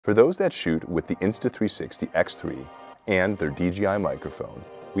For those that shoot with the Insta360 X3 and their DJI microphone,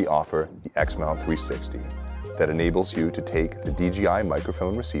 we offer the X-Mount 360 that enables you to take the DJI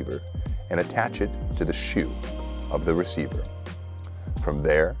Microphone Receiver and attach it to the shoe of the receiver. From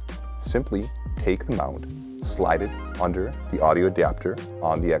there, simply take the mount, slide it under the audio adapter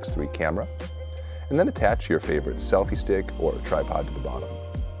on the X3 camera, and then attach your favorite selfie stick or tripod to the bottom.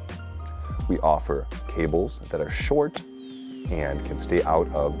 We offer cables that are short and can stay out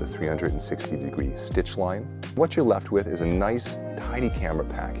of the 360-degree stitch line. What you're left with is a nice, tidy camera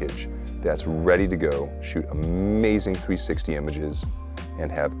package that's ready to go, shoot amazing 360 images,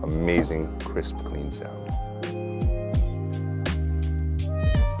 and have amazing, crisp, clean sound.